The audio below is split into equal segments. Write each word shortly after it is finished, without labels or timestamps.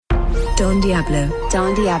Don Diablo.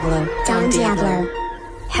 Don Diablo. Don Diablo.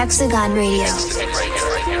 Hexagon Radio.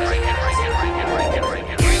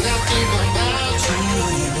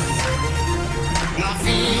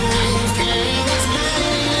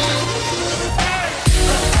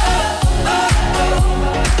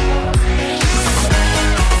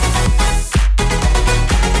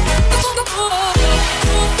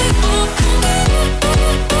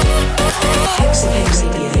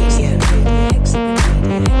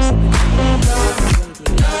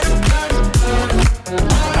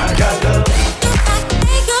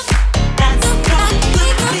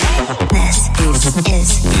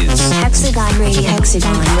 Hexagon Radio.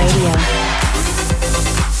 Hexagon Radio.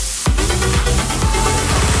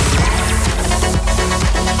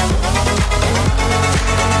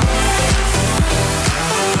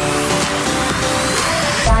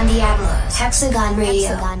 Don Diablo's Hexagon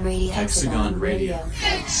Radio. Hexagon Radio. Hexagon Radio.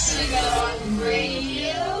 Hexagon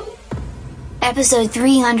Radio. Episode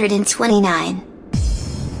 329.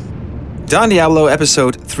 Don Diablo,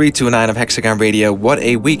 episode 329 of Hexagon Radio. What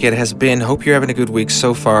a week it has been. Hope you're having a good week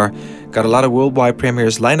so far. Got a lot of worldwide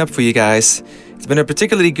premieres lined up for you guys. It's been a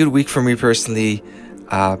particularly good week for me personally.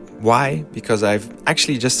 Why? Because I've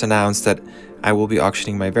actually just announced that I will be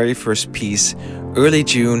auctioning my very first piece early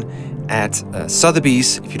June at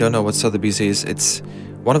Sotheby's. If you don't know what Sotheby's is, it's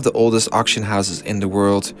one of the oldest auction houses in the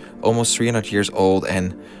world, almost 300 years old.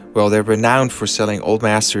 And, well, they're renowned for selling old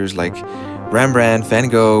masters like Rembrandt, Van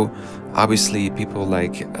Gogh, obviously people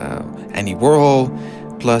like Andy Warhol,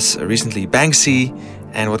 plus recently Banksy.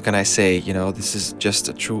 And what can I say? You know, this is just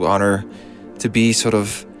a true honor to be sort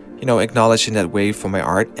of, you know, acknowledged in that way for my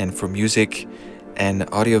art and for music and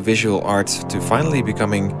audiovisual art to finally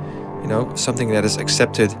becoming, you know, something that is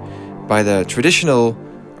accepted by the traditional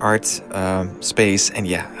art space. And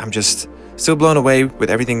yeah, I'm just still blown away with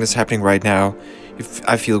everything that's happening right now.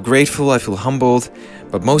 I feel grateful, I feel humbled,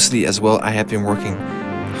 but mostly as well, I have been working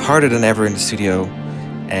harder than ever in the studio.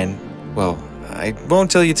 And well, I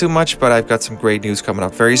won't tell you too much, but I've got some great news coming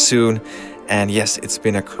up very soon. And yes, it's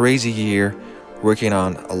been a crazy year working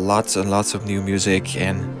on lots and lots of new music.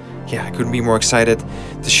 And yeah, I couldn't be more excited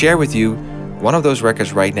to share with you one of those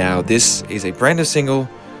records right now. This is a brand new single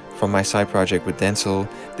from my side project with Denzel.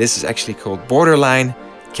 This is actually called Borderline.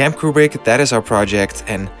 Camp Kubrick, that is our project,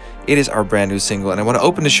 and it is our brand new single. And I want to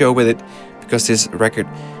open the show with it because this record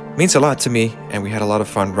means a lot to me, and we had a lot of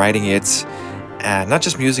fun writing it. Not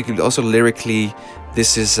just musically, but also lyrically.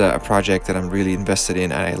 This is a project that I'm really invested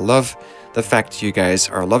in, and I love the fact you guys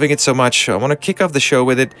are loving it so much. So I want to kick off the show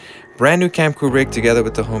with it. Brand new Camp Kubrick together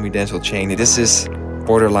with the homie Denzel Chain. This is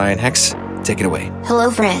Borderline. Hex, take it away. Hello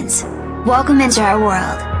friends. Welcome into our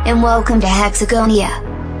world, and welcome to Hexagonia.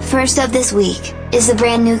 First up this week is the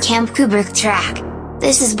brand new Camp Kubrick track.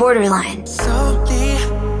 This is Borderline. Slowly,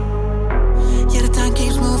 yeah, the time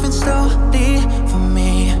keeps moving slowly for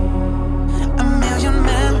me. A million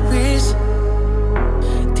memories,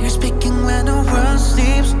 tears picking when the world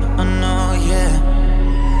sleeps. Oh no, yeah.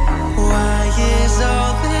 Why is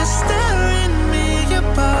all this tearing me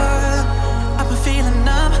apart? I've been feeling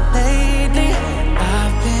numb lately.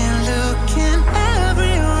 I've been looking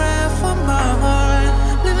everywhere for more.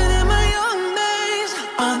 Living in my own maze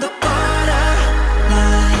on the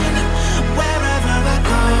borderline. Wherever I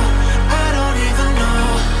go, I don't even know.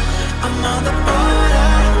 I'm on the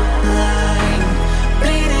borderline,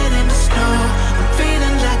 bleeding in the snow. I'm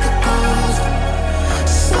feeling like a ghost,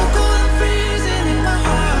 so cold and freezing in my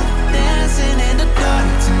heart, dancing in the dark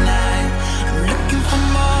tonight. I'm looking for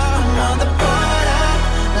more. I'm on the borderline.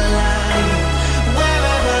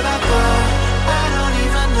 Wherever I go, I don't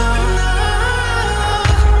even know.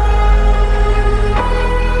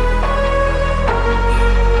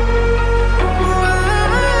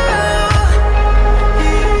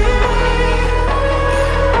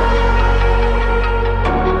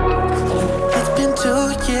 It's been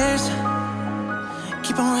 2 years,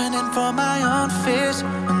 keep on running for my own fears.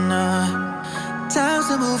 And times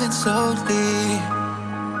are moving slowly,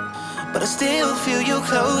 but I still feel you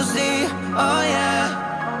closely. Oh yeah.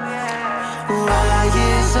 Why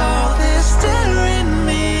is all this tearing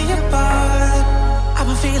me apart? I've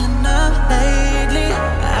been feeling numb lately.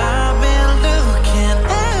 I've been looking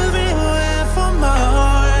everywhere for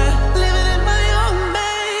more. Living in my own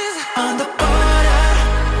maze on the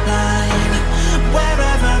borderline.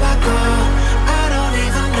 Wherever I go, I don't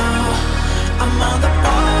even know. I'm on the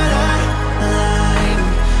borderline,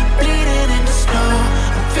 bleeding in the snow.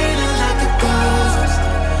 I'm feeling like a ghost,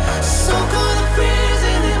 so cold and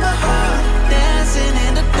freezing in my heart, dancing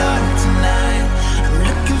in the dark tonight. I'm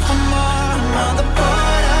looking for more. I'm on the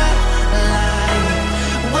borderline.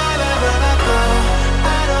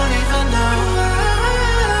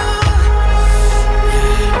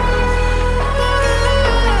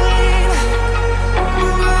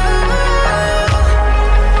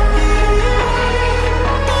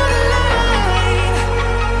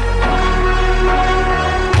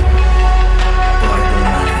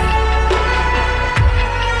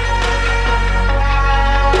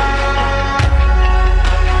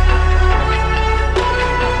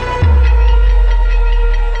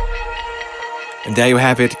 There you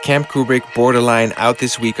have it, Camp Kubrick, Borderline, out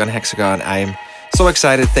this week on Hexagon. I am so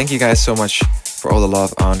excited. Thank you guys so much for all the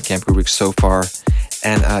love on Camp Kubrick so far.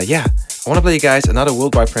 And yeah, I want to play you guys another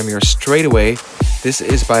worldwide premiere straight away. This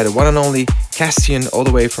is by the one and only Castian, all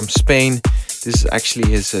the way from Spain. This is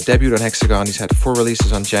actually his debut on Hexagon. He's had 4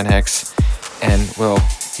 releases on Gen Hex. And well,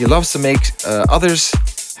 he loves to make others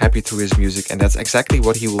happy through his music. And that's exactly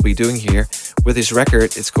what he will be doing here with his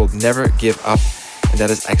record. It's called Never Give Up. And that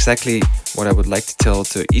is exactly what I would like to tell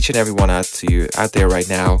to each and every one out there right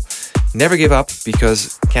now. Never give up,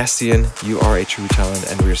 because Castian, you are a true talent.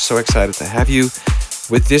 And we're so excited to have you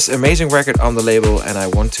with this amazing record on the label. And I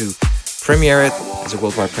want to premiere it as a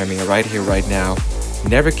worldwide premiere right here, right now.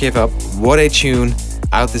 Never Give Up. What a tune.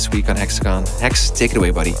 Out this week on Hexagon. Hex, take it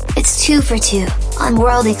away, buddy. It's 2 for 2 on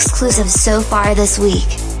world exclusive so far this week.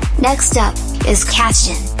 Next up is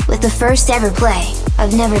Castian with the first ever play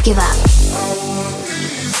of Never Give Up.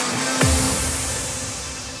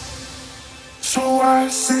 So I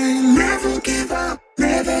say never give up,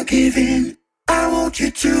 never give in. I want you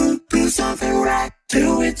to do something right,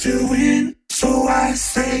 do it to win. So I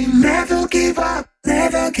say never give up,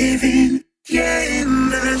 never give in. Yeah,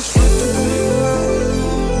 and that's what to do.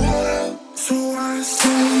 So I say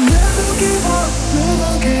never give up,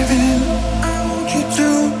 never give in. I want you to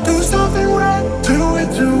do something right, do it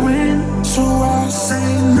to win. So I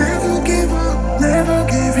say never give up, never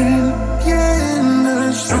give in. Yeah, and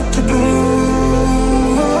that's what to do.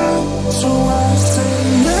 So I say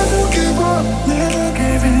never give up, never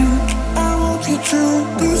give in. I want you to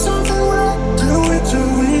do something right, do it to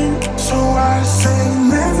win. So I say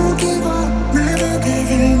never give up, never give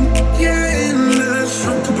in. Yeah, and that's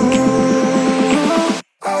what to do.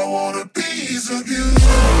 I want a piece of you.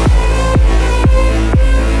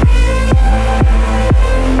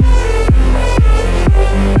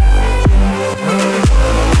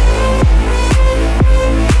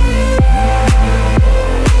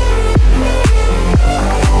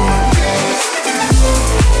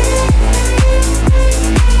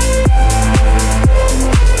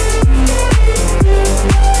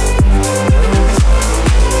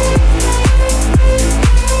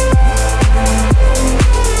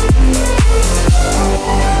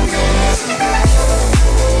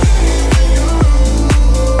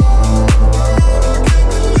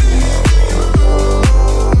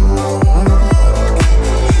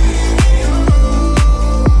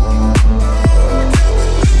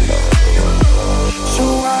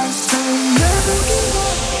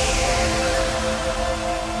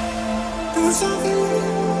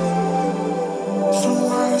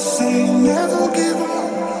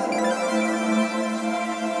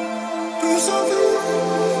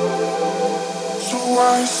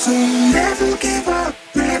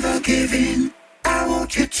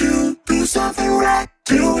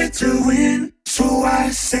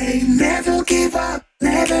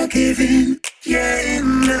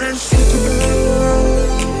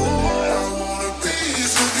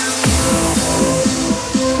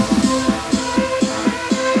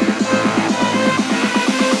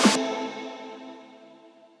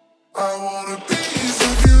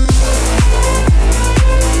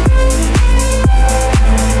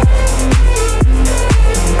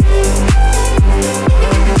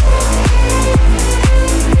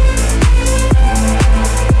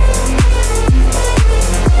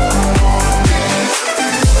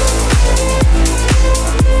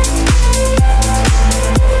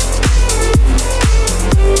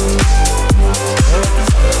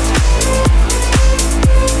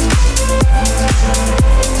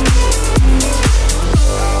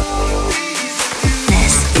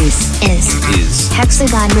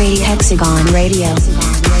 Hexagon Radio.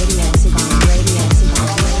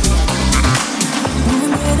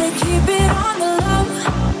 Keep it on the low.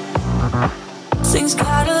 Things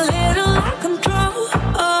got a little out of control.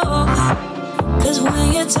 Cause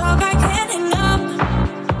when you talk, I can't hang up.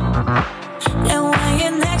 And when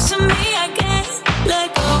you're next to me, I can't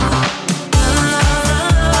let go.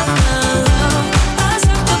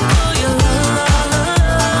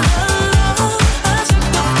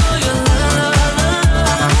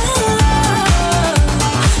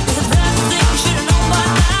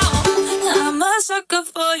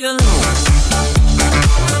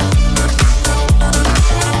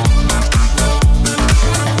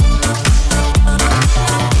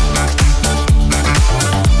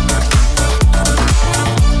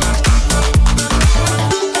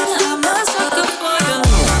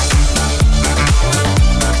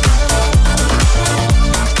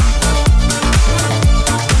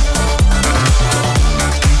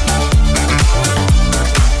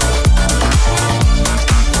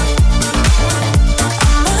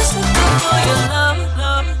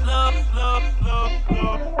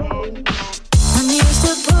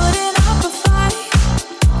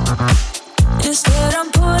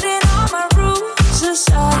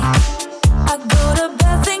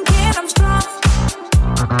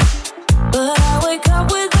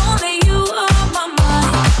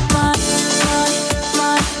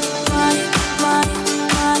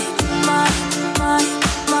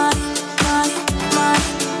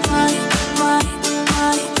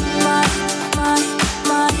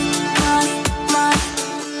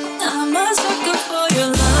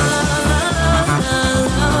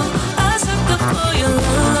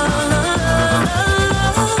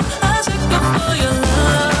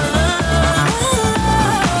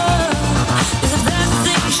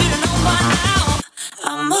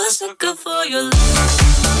 sucker for your love.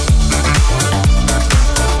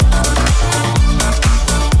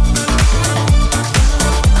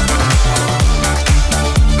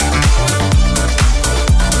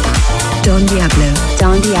 Don Diablo,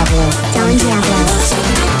 Don Diablo, Don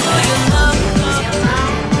Diablo.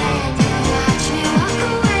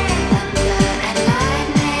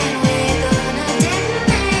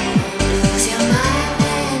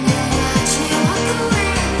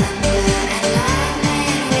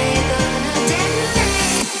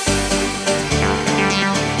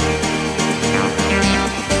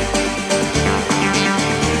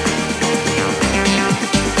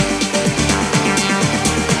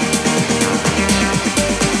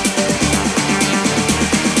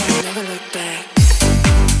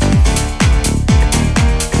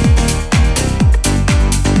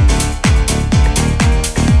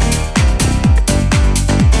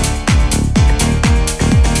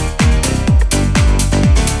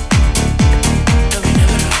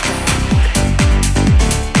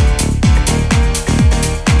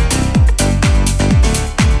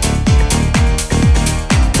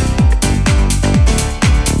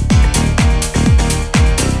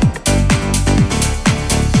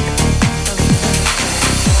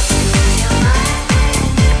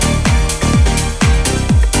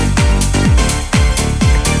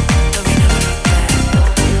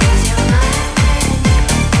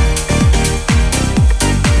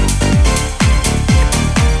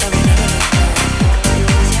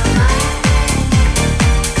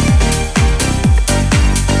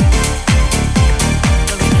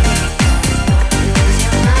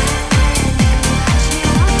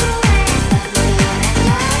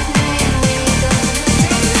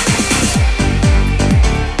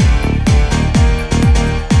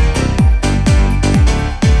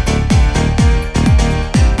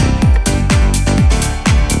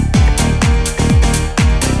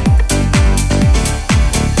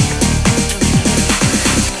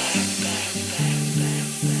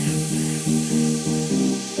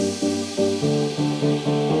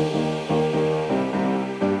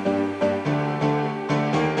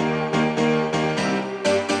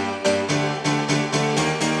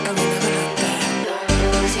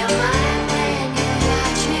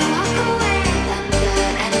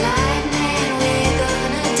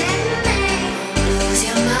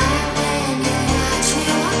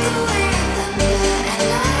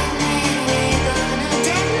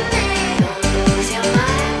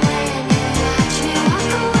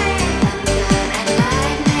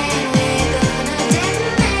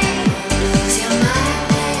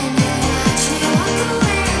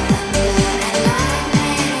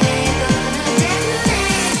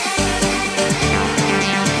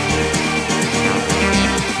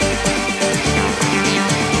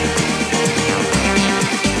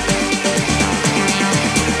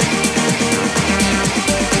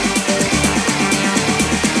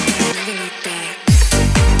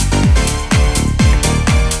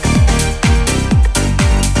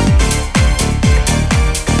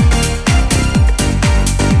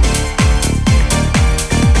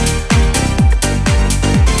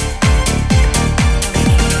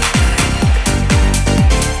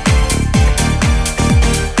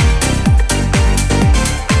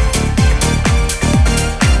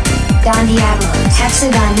 Don Diablo,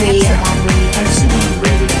 Hexagon Radio. Hexagon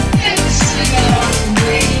Radio.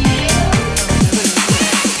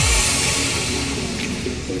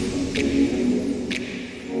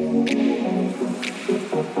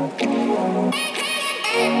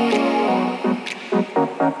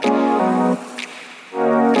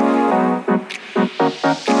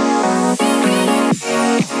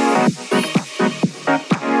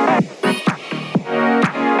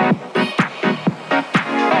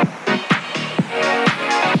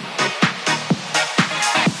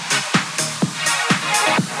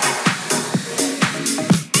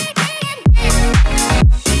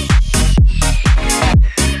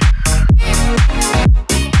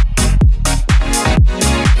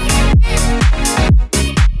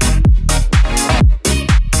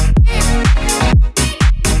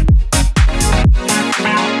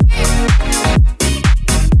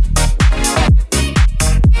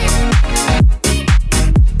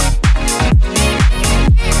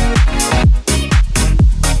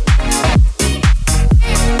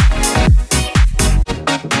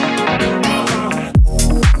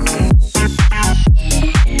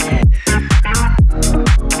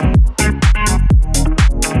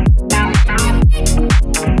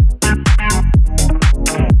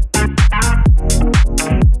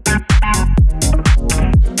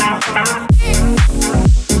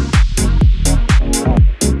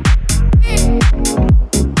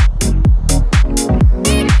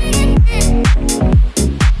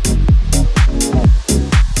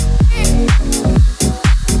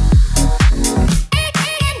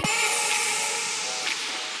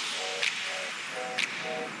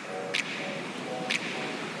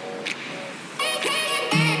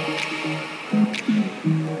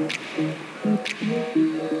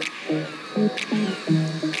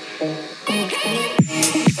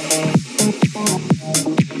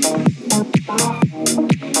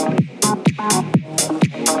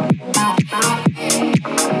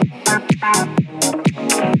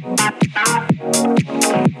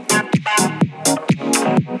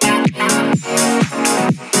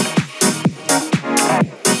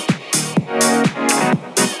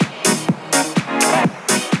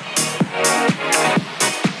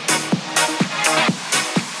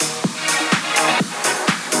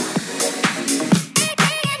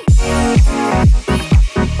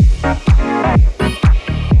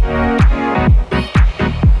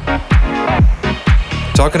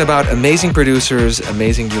 Talking about amazing producers,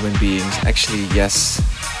 amazing human beings. Actually, yes,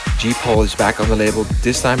 G. Paul is back on the label.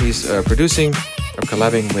 This time he's producing or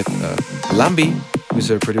collabing with Lambi, who's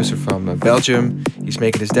a producer from Belgium. He's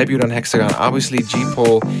making his debut on Hexagon. Obviously, G.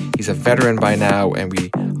 Paul, he's a veteran by now, and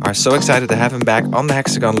we are so excited to have him back on the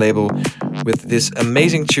Hexagon label with this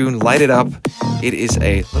amazing tune, Light It Up. It is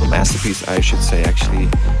a little masterpiece, I should say, actually.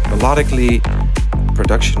 Melodically,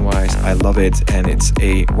 production-wise, I love it, and it's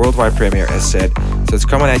a worldwide premiere, as said. So it's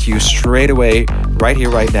coming at you straight away, right here,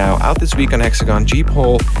 right now. Out this week on Hexagon, G.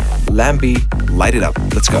 Paul, Lambi, Light It Up.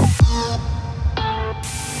 Let's go.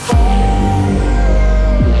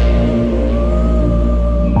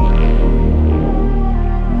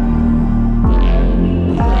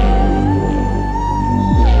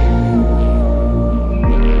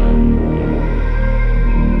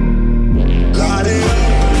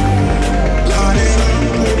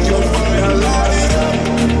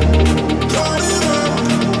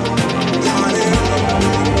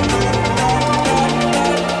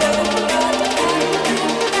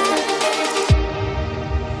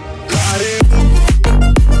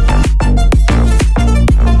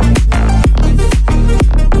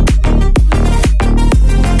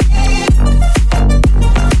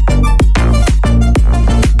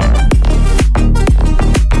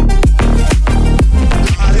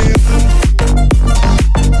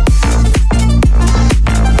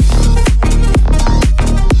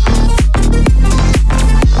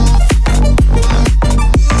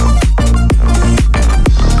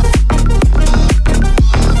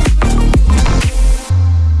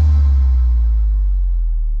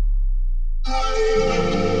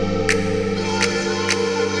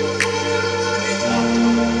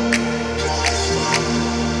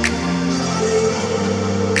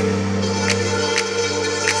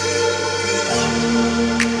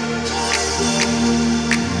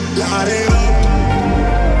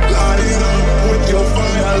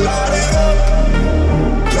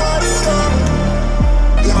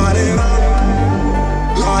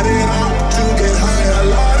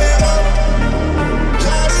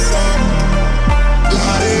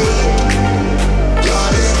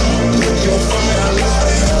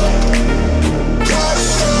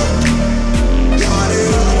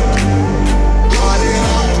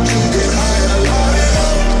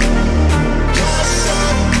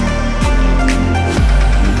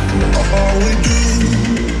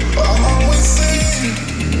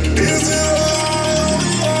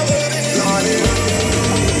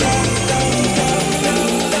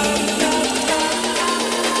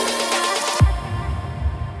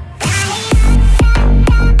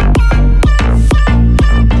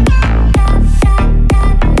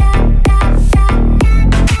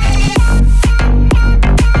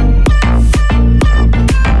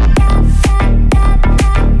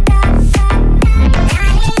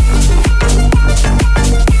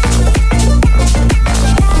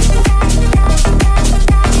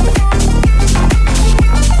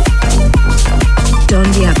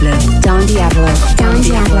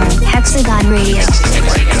 Hexagon Radio.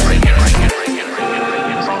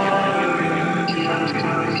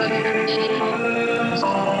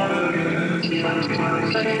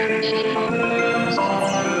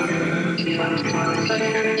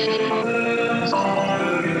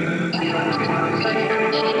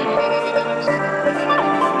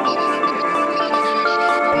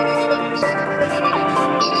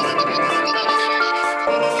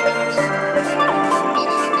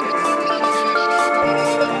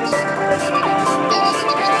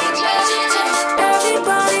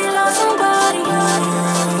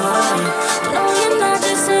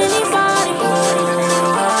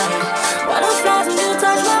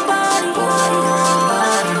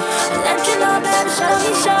 Show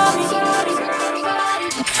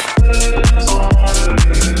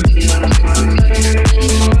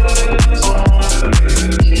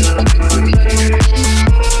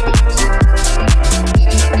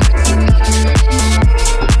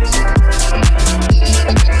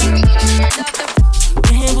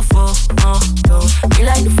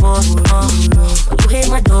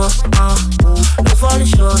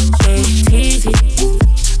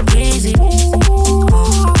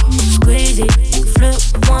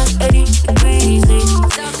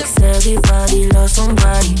love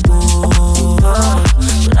somebody, oh,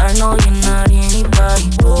 but I know you're not anybody,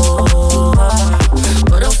 oh,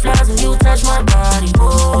 butterflies when you touch my body,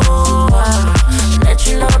 oh, let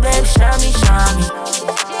your love, baby, shine me, shine me.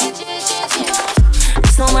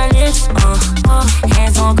 It's on my lips,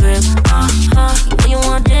 hands on grip, when you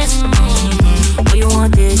want this, when you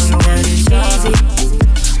want this, that is easy,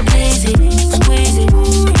 easy, squeeze it,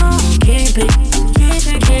 keep it, keep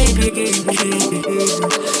it, keep it, keep it, keep it, keep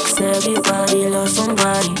it. 'Cause everybody loves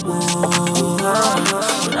somebody, oh,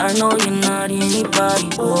 but I know you're not anybody,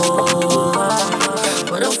 oh,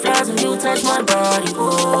 butterflies when you touch my body,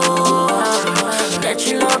 oh, let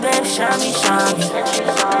your love, baby, shine me, shine me.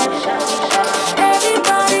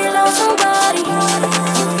 Everybody loves somebody,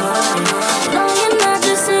 no, you're not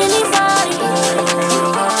just anybody,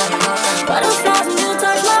 butterflies when you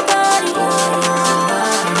touch my body,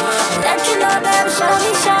 let your love, baby, shine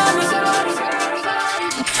me, shine me.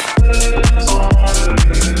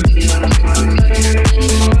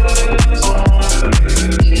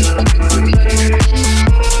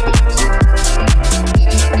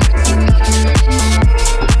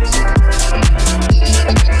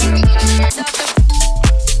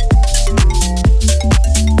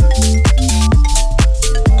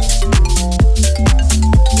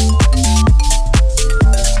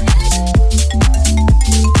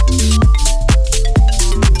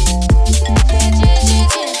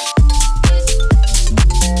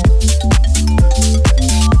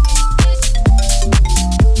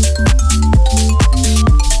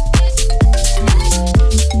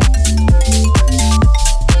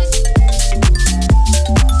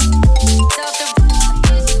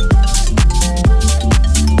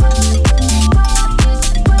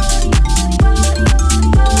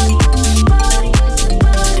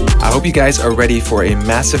 You guys are ready for a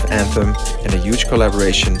massive anthem and a huge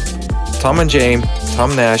collaboration. Tom and James,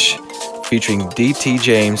 Tom Nash, featuring DT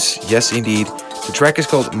James. Yes, indeed. The track is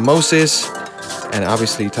called Moses, and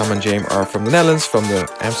obviously Tom and James are from the Netherlands, from the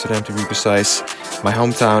Amsterdam to be precise, my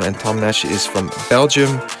hometown, and Tom Nash is from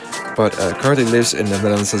Belgium, but currently lives in the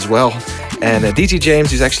Netherlands as well. And DT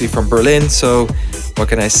James is actually from Berlin, so what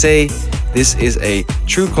can I say? This is a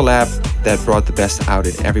true collab that brought the best out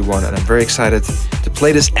in everyone, and I'm very excited to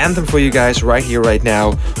play this anthem for you guys right here, right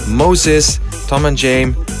now. Moses, Tom and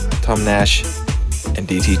James, Tom Nash, and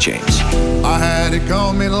DT James. I had it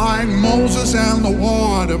coming like Moses and the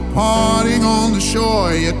water parting on the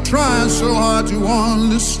shore. You're trying so hard to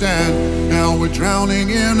understand. Now we're drowning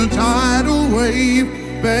in a tidal wave,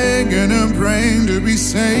 begging and praying to be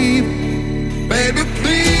saved. Baby,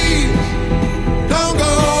 please don't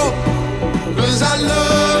go, 'cause I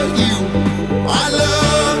love you, I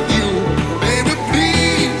love you. Baby,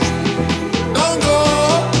 please don't go,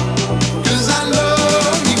 'cause I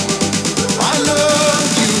love you, I love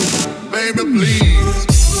you. Baby, please.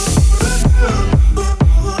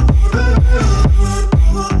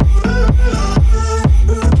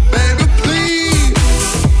 Baby, please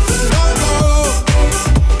don't go,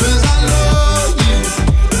 'cause I love you,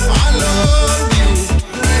 I love you.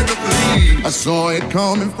 Baby, please. I saw it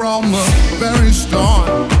coming from the very start.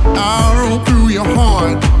 Arrow through your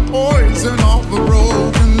heart, poison off a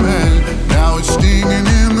broken man. Now it's stinging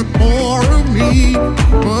in the core of me,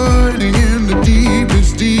 burning in the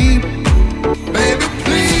deepest deep. Baby,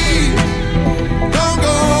 please don't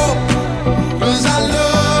go, 'cause I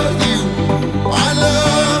love you, I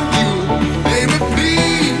love you. Baby,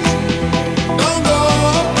 please don't go,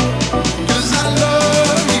 'cause I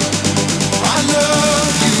love you, I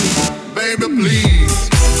love you. Baby, please.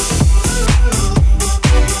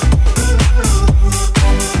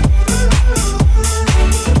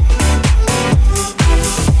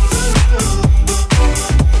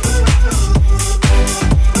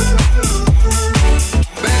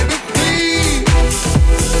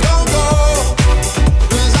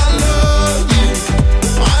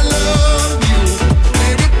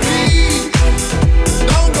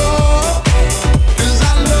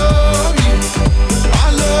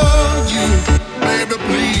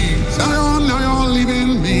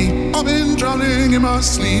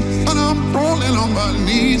 Sleep and I'm crawling on my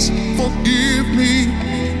knees. Forgive me.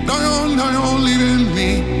 Now you're leaving me.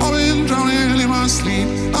 I've been drowning in my sleep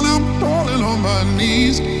and I'm crawling on my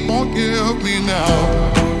knees. Forgive me now.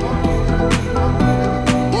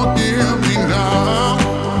 Forgive me now.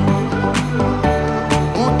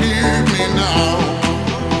 Forgive me now.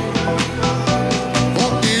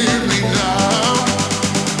 Forgive me now.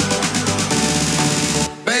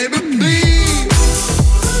 Baby, please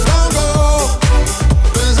don't go.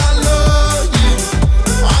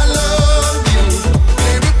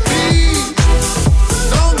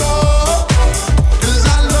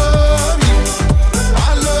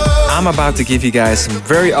 I'm about to give you guys some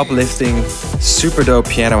very uplifting, super dope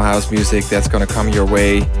piano house music that's gonna come your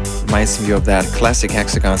way. Reminds me of that classic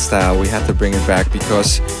Hexagon style. We had to bring it back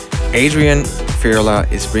because Adrian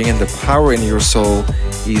Firla is bringing the power in your soul.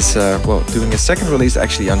 He's doing a second release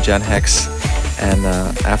actually on Gen Hex, and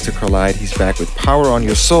after Collide he's back with Power on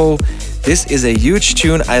Your Soul. This is a huge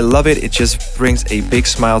tune. I love it. It just brings a big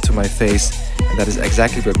smile to my face, and that is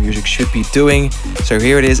exactly what music should be doing. So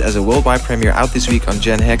here it is as a worldwide premiere out this week on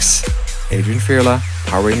Gen Hex. Adrian Firla,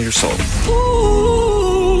 Power in Your Soul.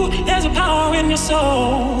 Ooh, there's a power in your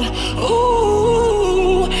soul.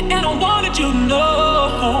 Ooh, and I wanted you to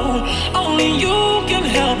know only you can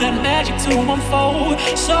help that magic to unfold.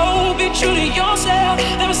 So be true to yourself.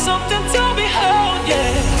 There is something to behold,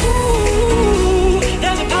 yeah. Ooh,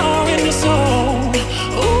 there's a power in your soul.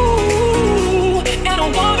 Ooh, and I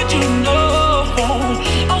wanted you to know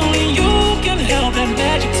only you can help that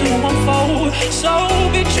magic to unfold. So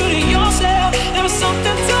be true to yourself. There is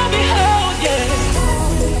something to behold, yeah.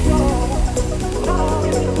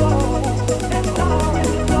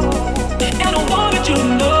 And I wanted you to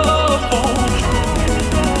know.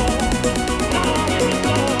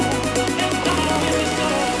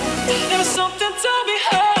 There is something to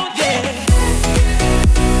behold, yeah.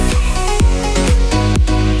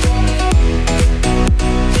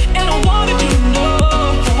 And I wanted you to know.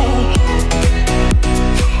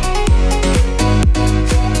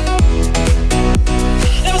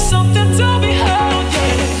 There was something to behold, yeah.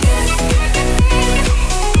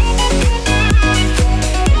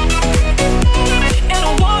 And I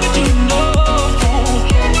wanted you to know.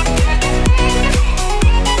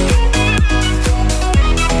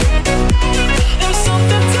 There was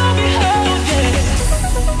something to behold, yeah.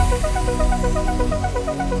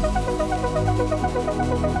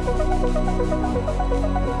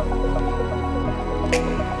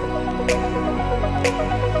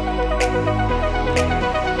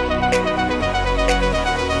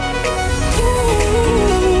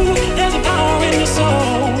 Ooh, there's a power in your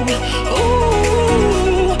soul.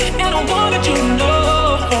 Ooh, and I wanted you to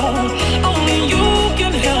know only you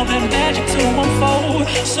can help that magic to unfold.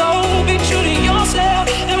 So be true to yourself.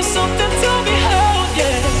 There is something to behold,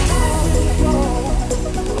 yeah.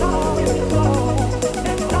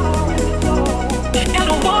 And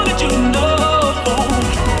I wanted you to know.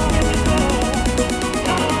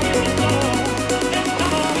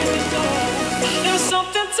 There is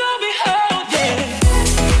something to behold, yeah.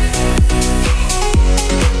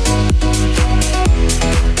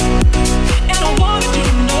 And I wanted you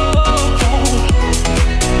to know.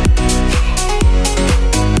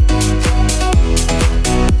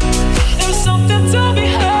 There is something to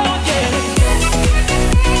behold, yeah.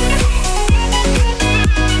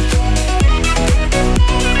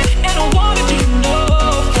 And I wanted you to know.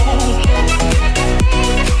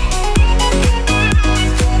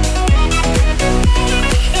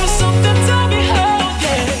 There is something to behold,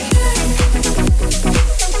 yeah.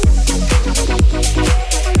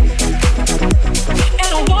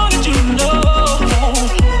 And I wanted you to know.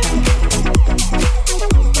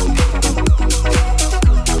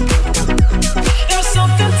 There's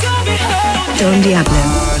something to behold. Don Diablo.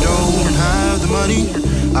 I don't have the money,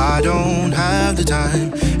 I don't have the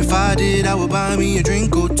time. If I did, I would buy me a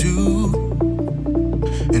drink or two.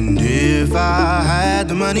 And if I had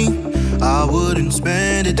the money, I wouldn't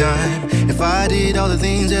spend a dime. If I did all the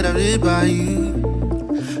things that I did by you.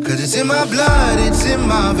 Cause it's in my blood, it's in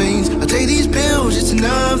my veins. I take these pills just to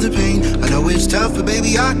numb the pain. I know it's tough, but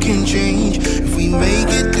baby, I can change. If we make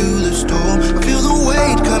it through the storm, I feel the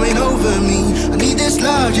weight coming over me. I need this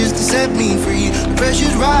love just to set me free. The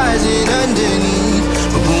pressure's rising underneath,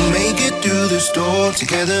 but we'll make it through the storm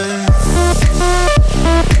together.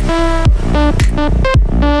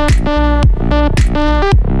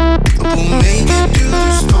 But we'll make it through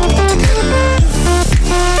the storm together.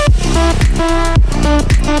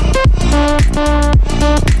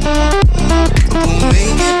 We'll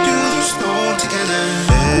make it through the storm together.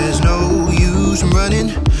 There's no use in running,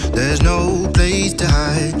 there's no place to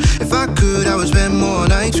hide. If I could, I would spend more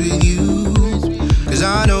nights with you. Cause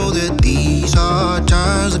I know that these hard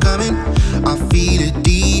times are coming. I feel it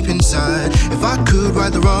deep inside. If I could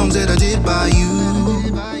right the wrongs that I did by you.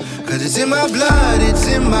 Cause it's in my blood, it's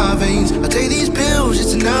in my veins. I take these pills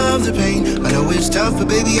just to numb the pain. I know it's tough, but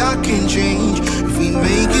baby, I can change. If we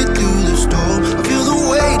make it through the storm, I feel the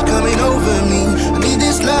weight coming over me. I need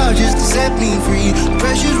this love just to set me free. The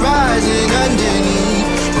pressure's rising underneath,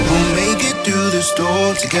 but we'll make it through the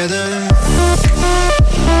storm together.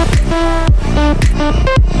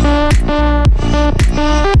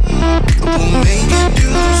 But we'll make it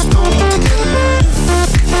through the storm together.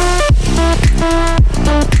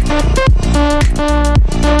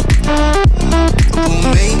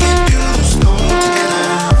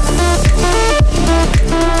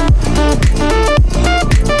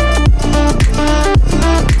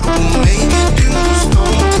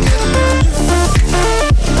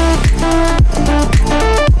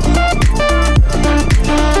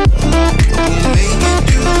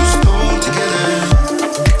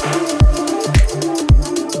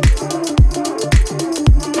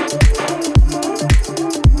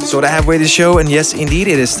 So to halfway the show, and yes, indeed,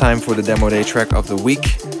 it is time for the Demo Day track of the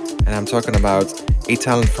week. And I'm talking about a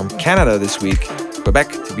talent from Canada this week, Quebec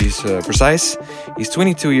to be precise. He's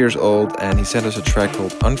 22 years old and he sent us a track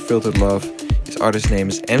called Unfiltered Love. His artist name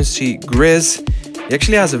is MC Grizz. He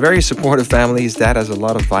actually has a very supportive family. His dad has a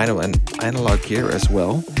lot of vinyl and analog gear as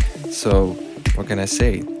well. So what can I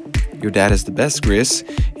say? Your dad is the best, Grizz.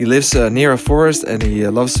 He lives near a forest and he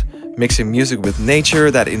loves mixing music with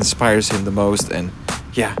nature. That inspires him the most. And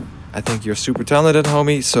yeah, I think you're super talented,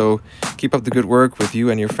 homie. So keep up the good work with you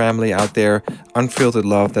and your family out there. Unfiltered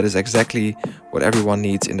love, that is exactly what everyone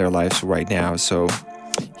needs in their lives right now. So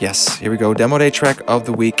yes, here we go. Demo Day track of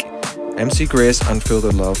the week. MC Grizz,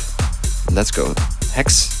 Unfiltered Love. Let's go.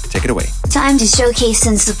 Hex, take it away. Time to showcase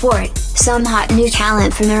and support some hot new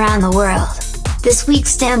talent from around the world. This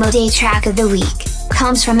week's Demo Day track of the week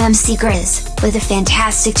comes from MC Grizz with a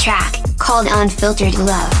fantastic track called Unfiltered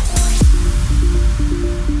Love.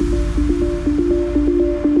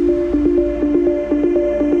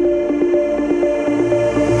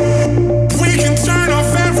 We can turn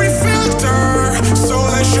off every filter, so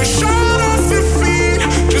let's just shut off your feet.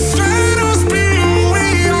 Just let us be who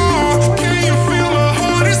we are. Can you feel my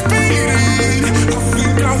heart is beating? I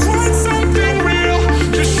think I want something real.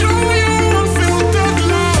 Just show you unfiltered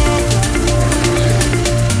love.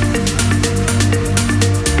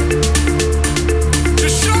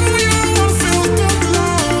 Just show you unfiltered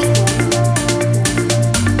love.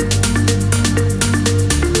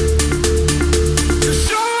 Just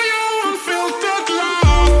show you unfiltered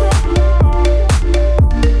love.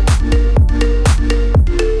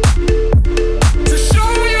 To show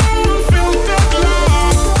you unfiltered love. To show you unfiltered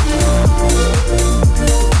love.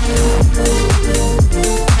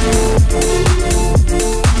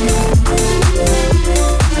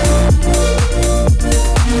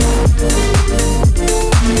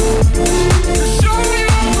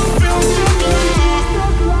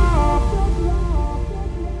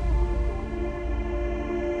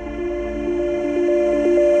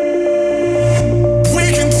 We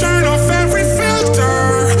can turn off every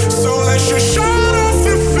filter, so let's just shut off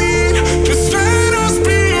your feet. Just let us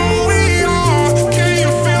be who we are. Can you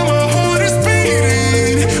feel my heart is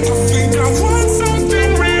beating? I think I want something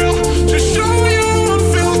real. Just show you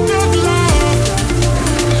unfiltered love.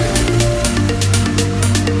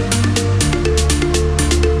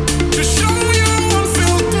 Just show you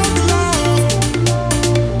unfiltered love. To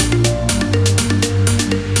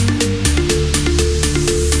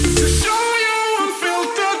show you unfiltered love. To show you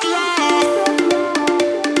unfiltered love. To show you unfiltered love.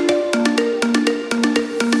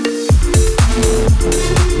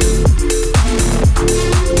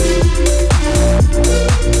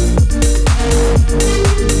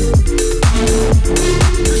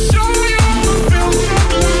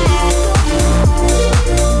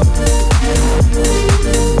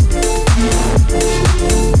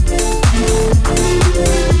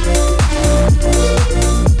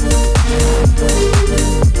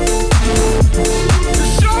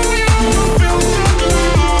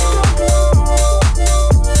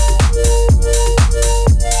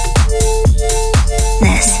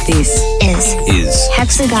 This is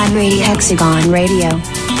Hexagon Radio. Hexagon Radio.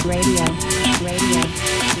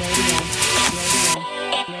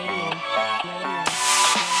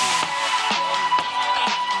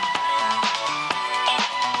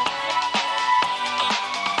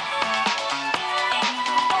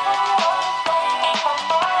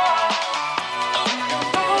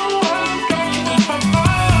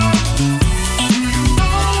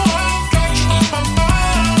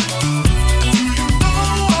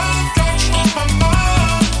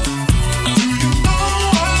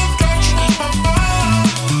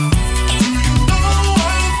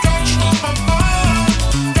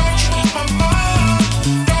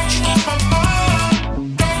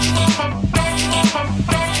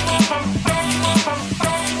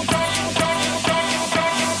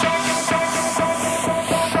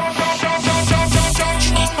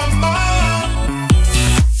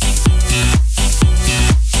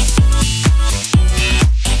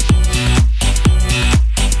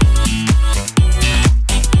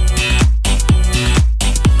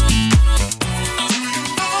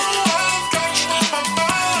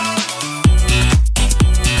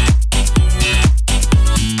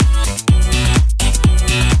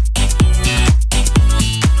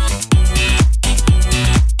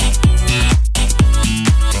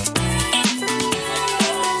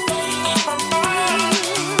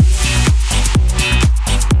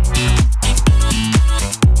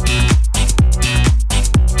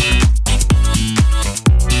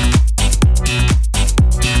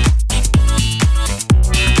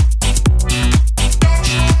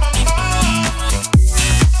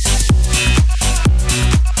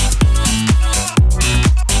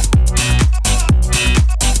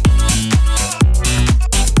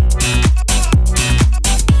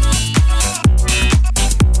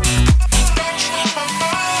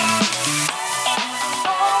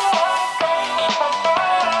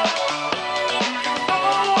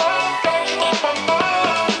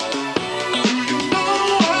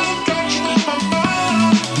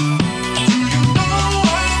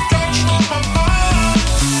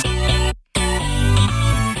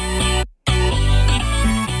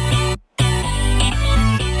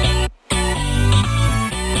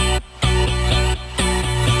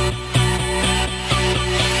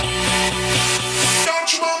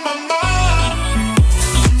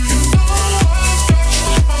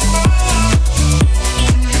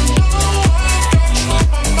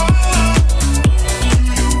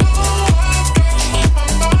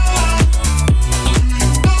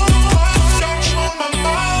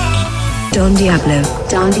 Don Diablo,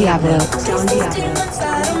 Don Diablo, Don Diablo.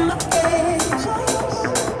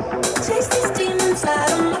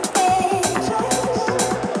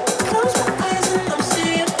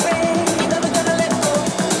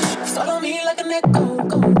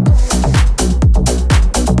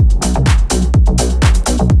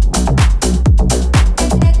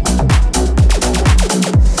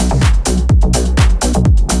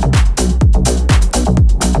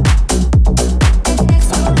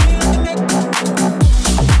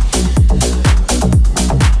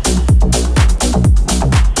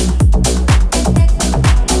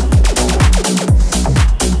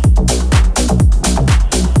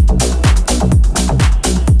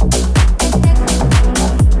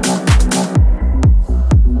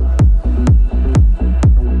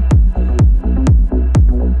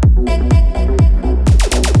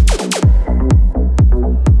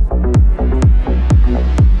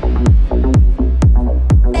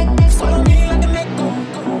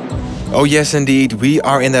 Oh yes, indeed, we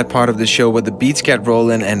are in that part of the show where the beats get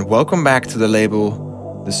rolling, and welcome back to the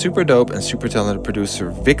label. The super dope and super talented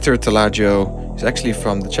producer Victor Talaggio is actually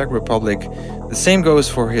from the Czech Republic. The same goes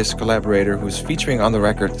for his collaborator who's featuring on the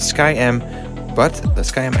record, Sky M, but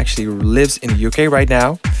Sky M actually lives in the UK right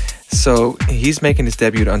now. So he's making his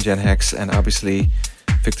debut on Gen Hex, and obviously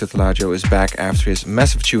Victor Talaggio is back after his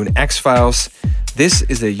massive tune X-Files. This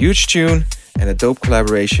is a huge tune and a dope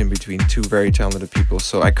collaboration between two very talented people.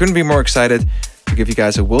 So I couldn't be more excited to give you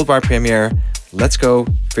guys a worldwide premiere. Let's go,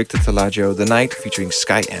 Victor Talaggio, The Night featuring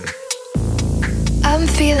Sky M. I'm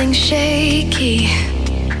feeling shaky.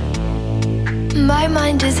 My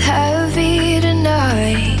mind is heavy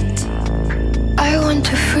tonight. I want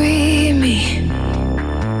to free me.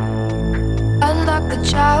 Unlock the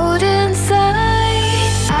child inside.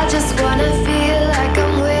 I just wanna feel like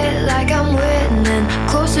I'm winning.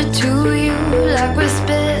 Closer to you, like we're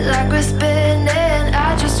spinning.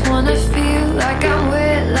 I just wanna feel like I'm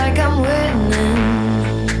winning.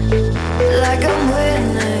 Like I'm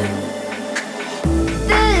winning.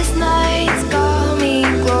 This night's got me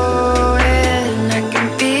glowing. I can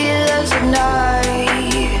feel us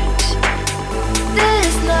ignite.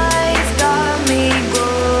 This night's got me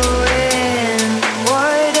glowing.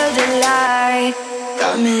 What a delight.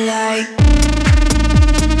 Got me like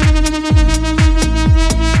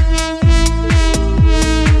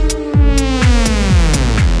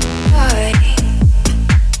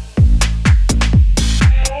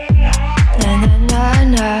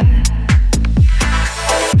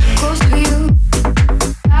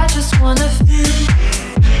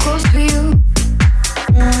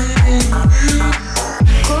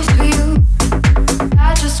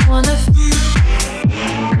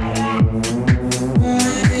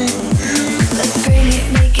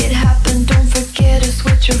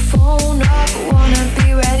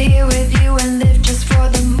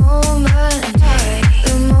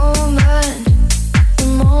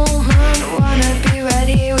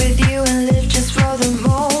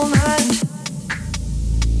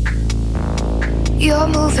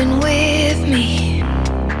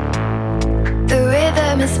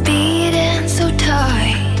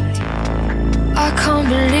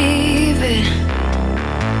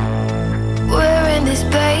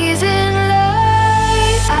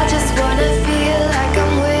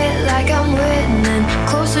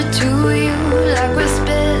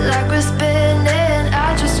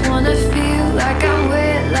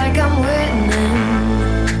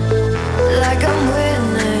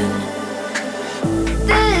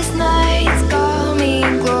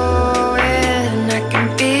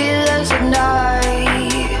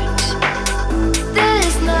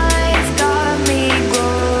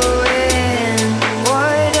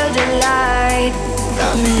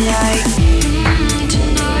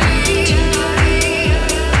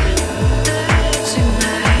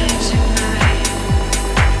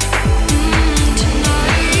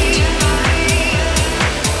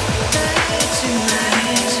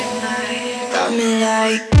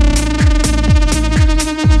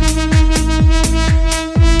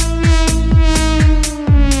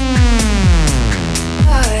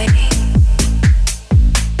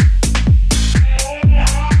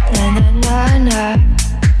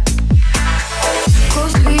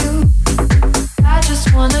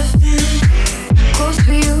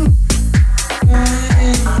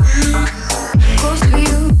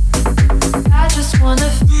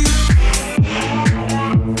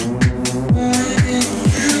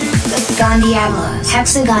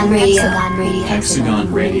Hexagon Radio.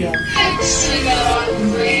 Hexagon Radio.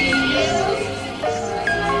 Hexagon Radio.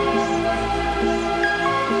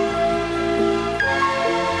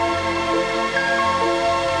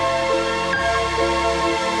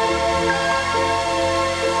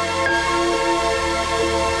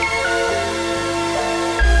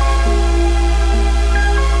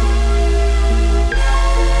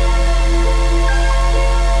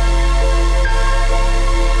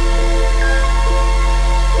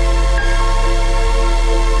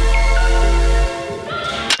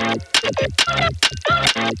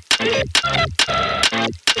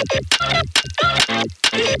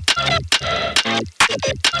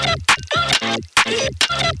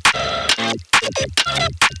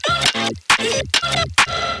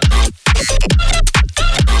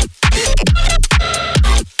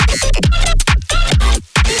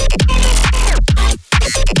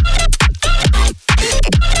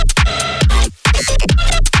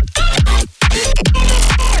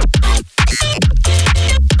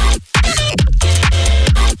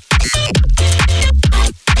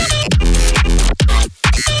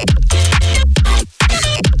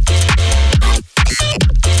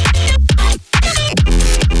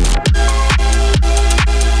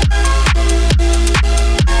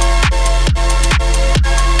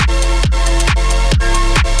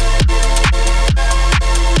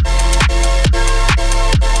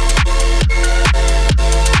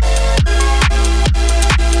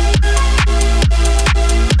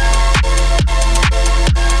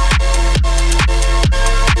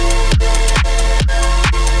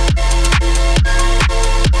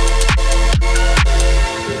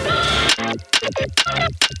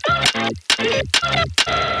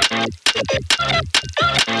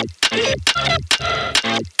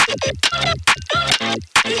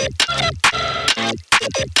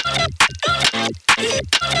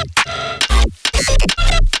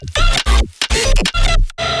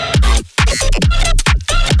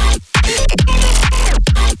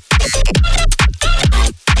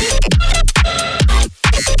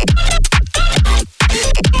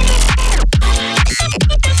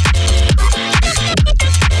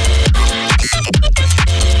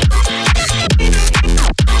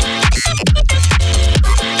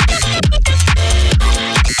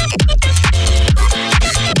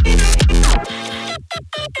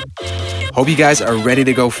 Hope you guys are ready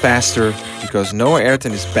to go faster because Noah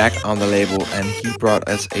Ayrton is back on the label and he brought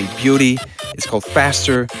us a beauty. It's called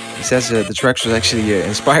Faster. He says the track was actually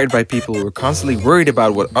inspired by people who are constantly worried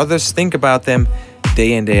about what others think about them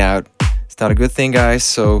day in, day out. It's not a good thing, guys,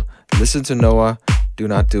 so listen to Noah. Do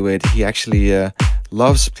not do it. He actually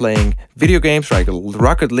loves playing video games like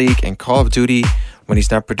Rocket League and Call of Duty when he's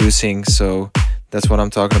not producing, so that's what I'm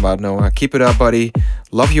talking about, Noah. Keep it up, buddy.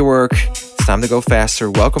 Love your work. It's time to go faster.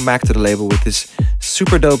 Welcome back to the label with this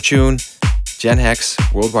super dope tune, Gen Hex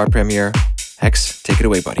worldwide premiere. Hex, take it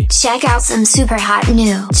away, buddy. Check out some super hot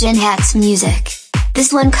new Gen Hex music.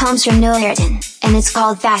 This one comes from Noah Ayrton, and it's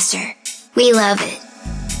called Faster. We love it.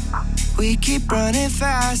 We keep running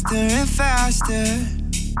faster and faster.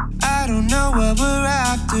 I don't know what we're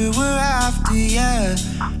after, yeah.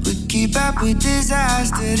 We keep up with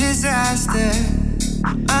disaster.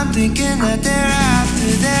 I'm thinking that they're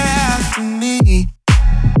after me.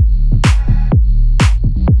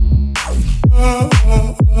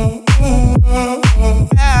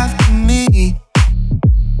 After me.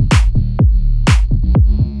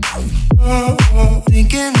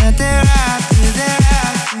 Thinking that they're after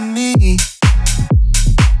me.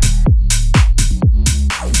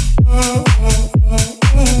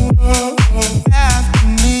 After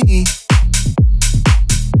me.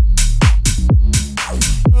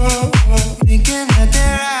 Thinking that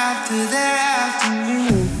they're after me.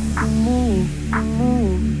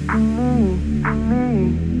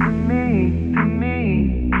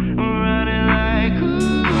 Running like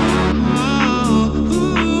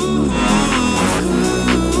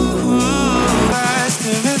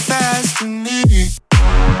faster and faster me.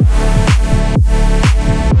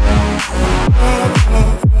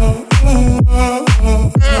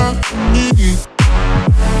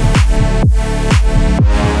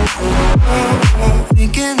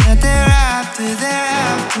 Thinking that they're after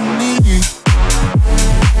me.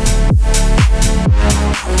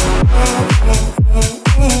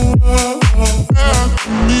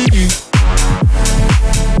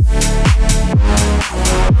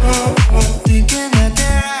 Thinking that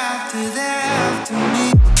they're after me.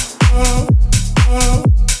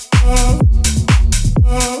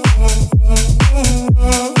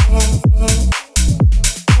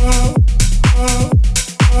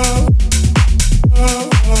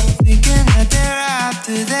 Thinking that they're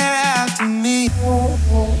after me.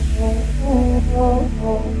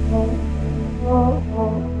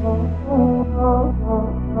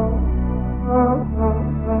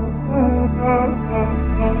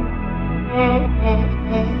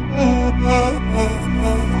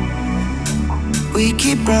 We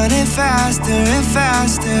keep running faster and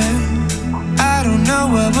faster. I don't know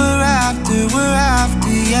what we're after,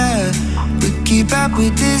 yeah. We keep up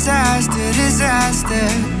with disaster.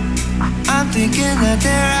 I'm thinking that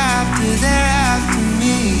they're after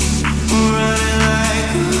me. We're running like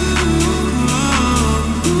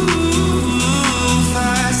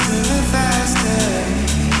faster and faster.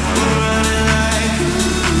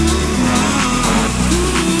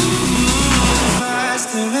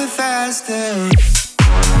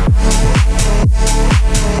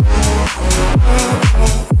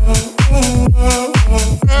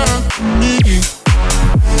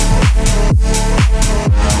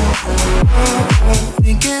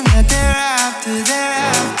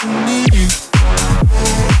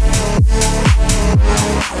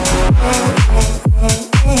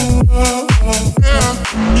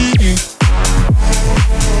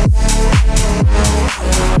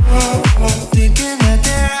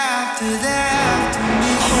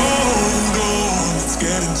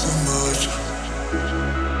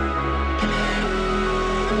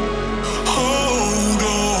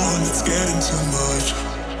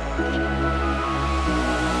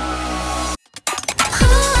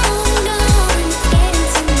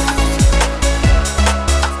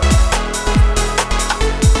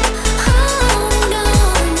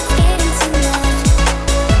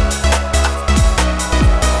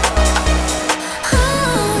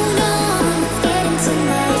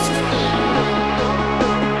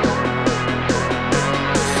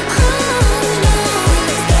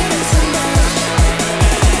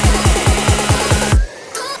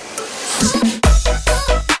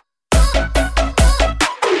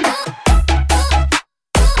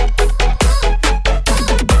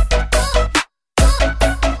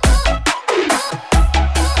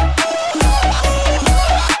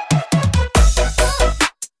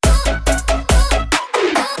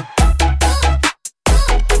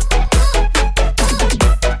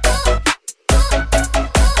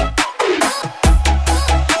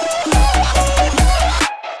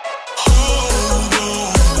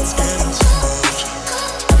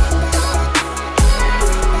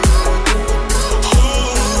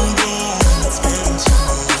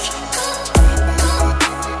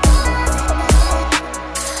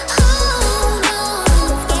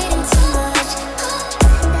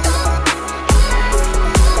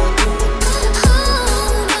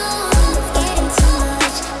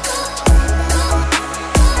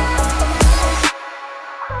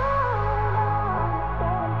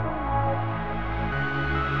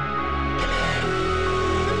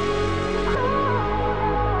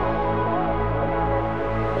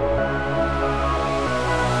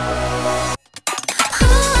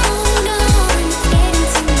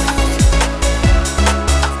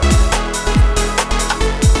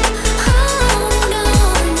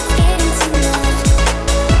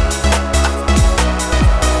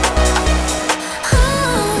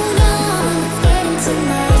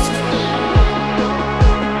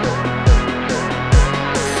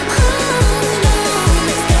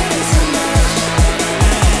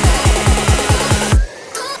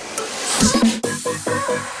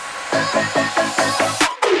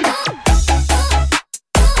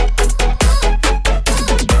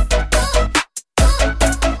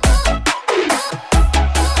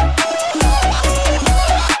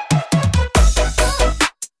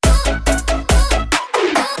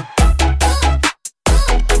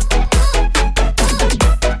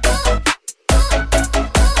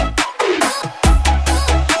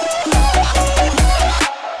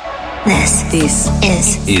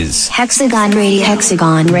 is Hexagon Radio.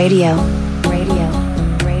 Hexagon Radio.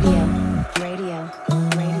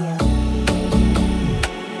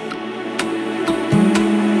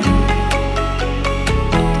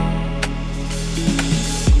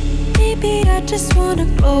 Maybe I just wanna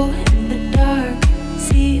go in the dark,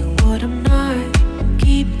 see what I'm not,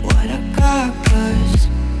 keep what I got. 'Cause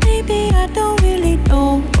maybe I don't really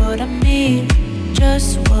know what I need,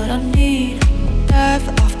 just what I need. Dive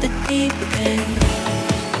off the deep end,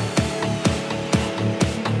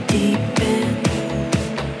 deep end.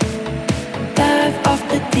 Dive off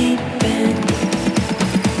the deep end,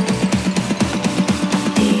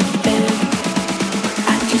 deep end.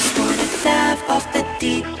 I just wanna dive off the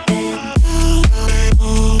deep end.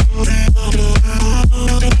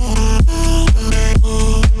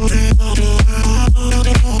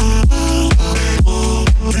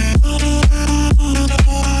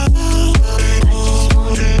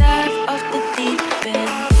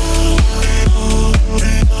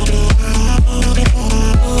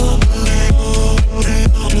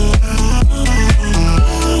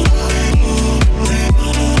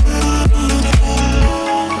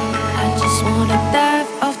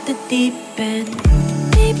 Deep end.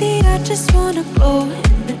 Maybe I just wanna go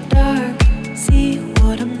in the dark, see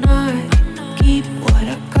what I'm not, keep what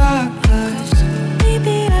I got. 'Cause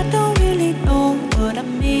maybe I don't really know what I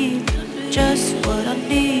need, just what I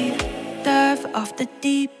need. Dive off the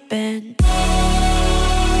deep end.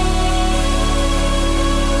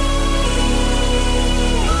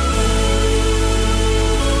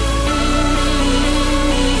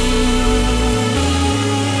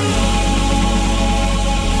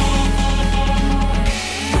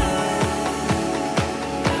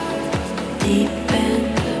 Deep end,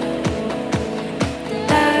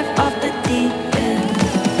 dive off the deep end,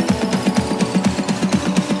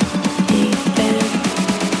 deep end.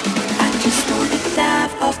 I just wanna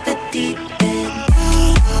dive off the deep end.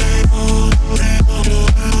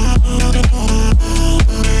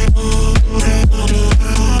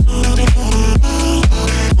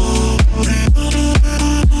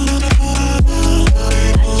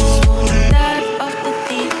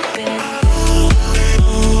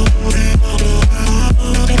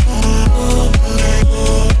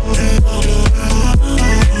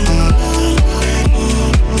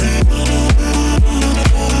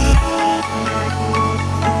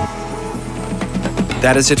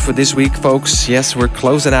 That is it for this week, folks. Yes, we're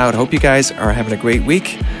closing out. Hope you guys are having a great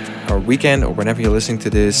week or weekend or whenever you're listening to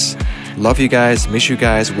this. Love you guys, miss you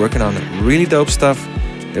guys, working on really dope stuff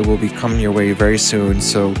that will be coming your way very soon.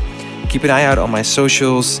 So keep an eye out on my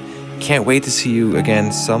socials. Can't wait to see you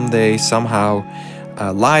again someday, somehow,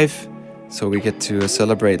 live. So we get to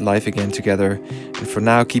celebrate life again together. And for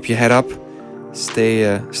now, keep your head up,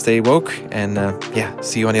 stay woke, and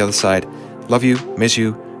see you on the other side. Love you, miss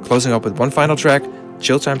you. Closing up with one final track,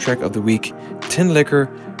 chill time track of the week, Tin Liquor,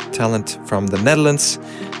 talent from the Netherlands.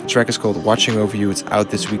 The track is called Watching Over You. It's out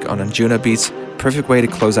this week on Anjuna Beats. Perfect way to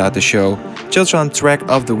close out the show. Chill time track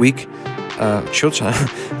of the week. Chill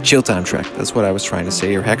time track. That's what I was trying to say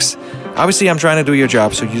here, Hex. Obviously, I'm trying to do your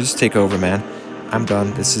job, so you just take over, man. I'm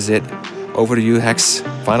done. This is it. Over to you, Hex.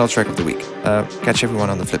 Final track of the week. Catch everyone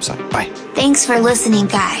on the flip side. Bye. Thanks for listening,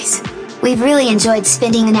 guys. We've really enjoyed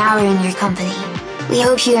spending an hour in your company. We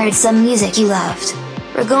hope you heard some music you loved.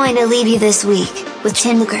 We're going to leave you this week with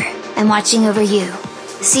Tin Liquor and Watching Over You.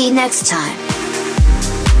 See you next time.